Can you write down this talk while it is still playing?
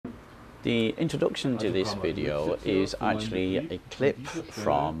The introduction to this video is actually a clip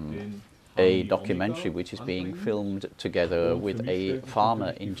from a documentary which is being filmed together with a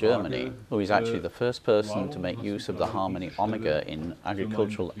farmer in Germany who is actually the first person to make use of the Harmony Omega in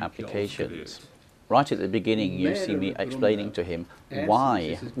agricultural applications. Right at the beginning you see me explaining to him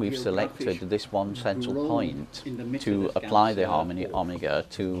why we've selected this one central point to apply the Harmony Omega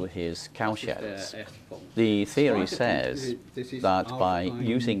to his cowsheds. The theory says that by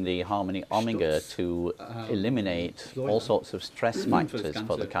using the Harmony Omega to eliminate all sorts of stress factors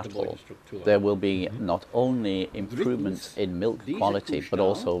for the cattle, there will be not only improvements in milk quality but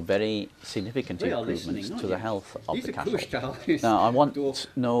also very significant improvements to the health of the cattle. Now I want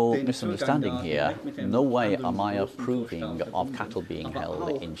no misunderstanding here. No way am I approving of cattle being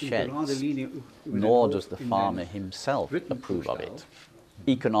held in sheds, nor does the farmer himself approve of it.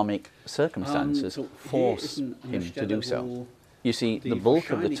 Economic circumstances force him to do so. You see, the bulk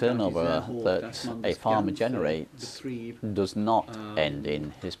of the turnover that a farmer generates does not end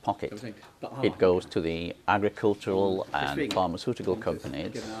in his pocket. It goes to the agricultural and pharmaceutical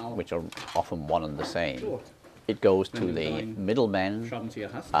companies, which are often one and the same. It goes to the middlemen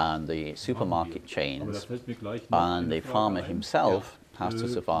and the supermarket chains, and the farmer himself has to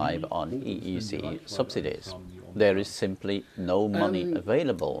survive on EEC subsidies. There is simply no money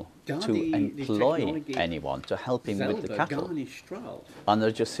available to employ anyone to help him with the cattle. And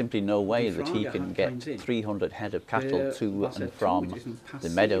there's just simply no way that he can get 300 head of cattle to and from the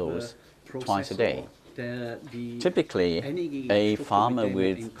meadows twice a day. Typically, a farmer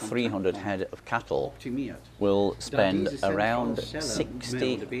with 300 head of cattle will spend around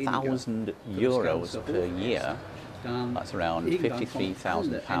 60,000 euros per year. That's around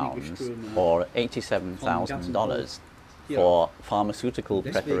 £53,000 or $87,000 for pharmaceutical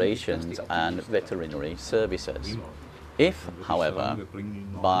preparations and veterinary services. If, however,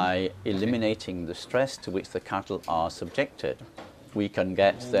 by eliminating the stress to which the cattle are subjected, we can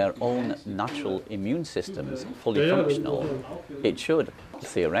get their own natural immune systems fully functional, it should,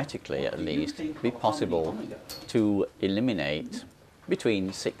 theoretically at least, be possible to eliminate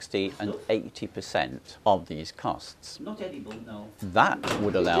between 60 and 80% of these costs. That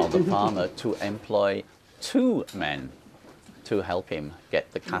would allow the farmer to employ 2 men to help him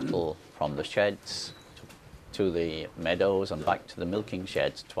get the cattle from the sheds to the meadows and back to the milking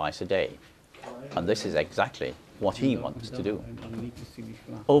sheds twice a day. And this is exactly what he wants to do.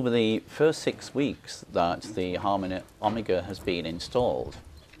 Over the first 6 weeks that the Harmony Omega has been installed,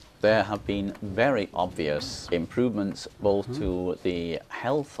 there have been very obvious improvements both to the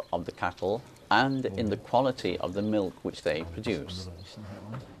health of the cattle and in the quality of the milk which they produce.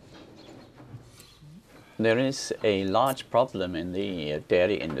 There is a large problem in the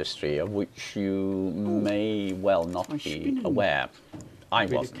dairy industry of which you may well not be aware. I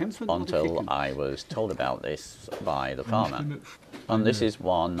wasn't until I was told about this by the farmer. And this is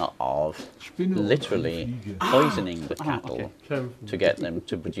one of literally poisoning the cattle to get them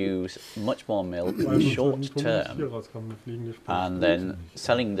to produce much more milk short term and then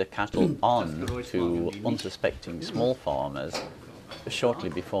selling the cattle on to unsuspecting small farmers shortly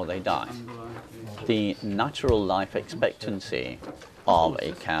before they die. The natural life expectancy of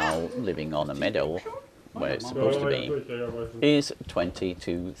a cow living on a meadow where it's supposed to be, is 20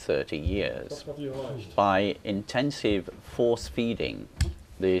 to 30 years. By intensive force feeding,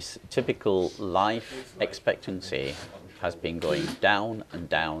 this typical life expectancy has been going down and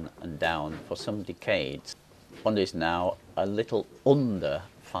down and down for some decades, and is now a little under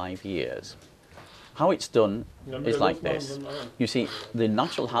 5 years. How it's done is like this. You see, the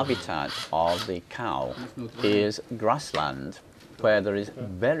natural habitat of the cow is grassland, where there is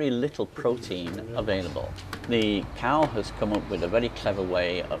very little protein available. The cow has come up with a very clever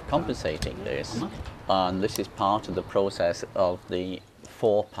way of compensating this, and this is part of the process of the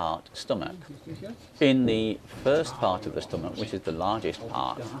 4-part stomach. In the first part of the stomach, which is the largest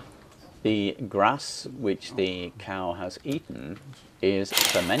part, the grass which the cow has eaten is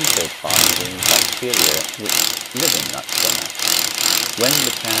fermented by the bacteria which live in that stomach. When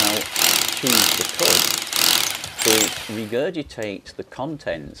the cow chews the cud, it regurgitates the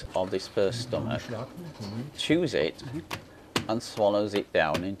contents of this first stomach, chews it, and swallows it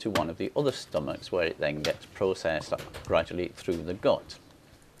down into one of the other stomachs, where it then gets processed gradually through the gut.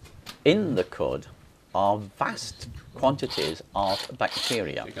 In the cud are vast quantities of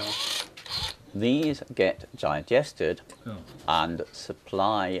bacteria. These get digested and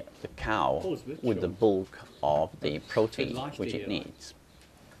supply the cow with the bulk of the protein which it needs.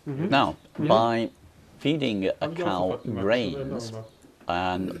 Now, by feeding a cow grains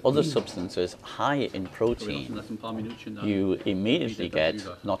and other substances high in protein, you immediately get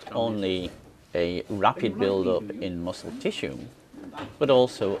not only a rapid build-up in muscle tissue, but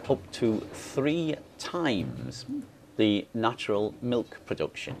also up to 3 times the natural milk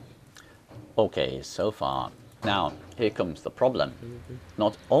production. Okay, so far. Now, here comes the problem.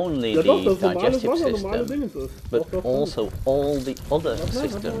 Not only the digestive system, but also all the other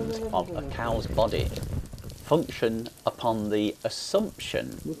systems of a cow's body function upon the assumption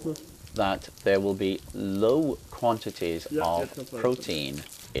that there will be low quantities of protein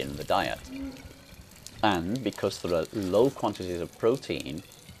in the diet. And because there are low quantities of protein,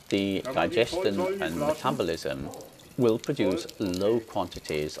 the digestion and metabolism will produce low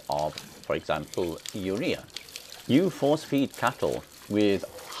quantities of, for example, urea. You force feed cattle with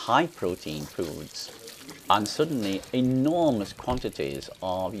high protein foods, and suddenly enormous quantities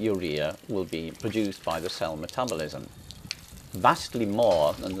of urea will be produced by the cell metabolism, vastly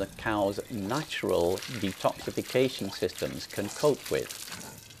more than the cow's natural detoxification systems can cope with.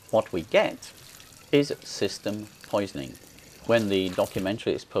 What we get is system poisoning. When the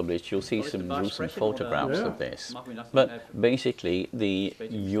documentary is published, you'll see some gruesome photographs of this. But basically, the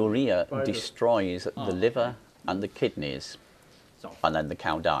urea destroys the liver and the kidneys, and then the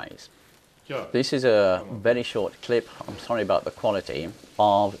cow dies. This is a very short clip, I'm sorry about the quality,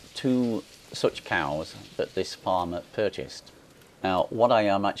 of 2 such cows that this farmer purchased. Now, what I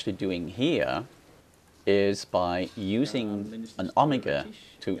am actually doing here is by using an omega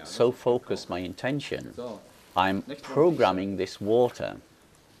to so focus my intention, I'm programming this water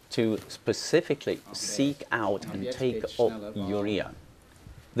to specifically seek out and take up urea.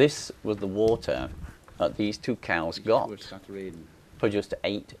 This was the water that these 2 cows got for just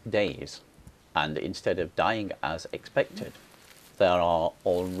 8 days. And instead of dying as expected, there are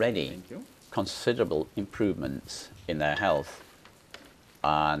already considerable improvements in their health.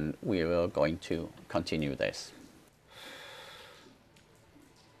 And we are going to continue this.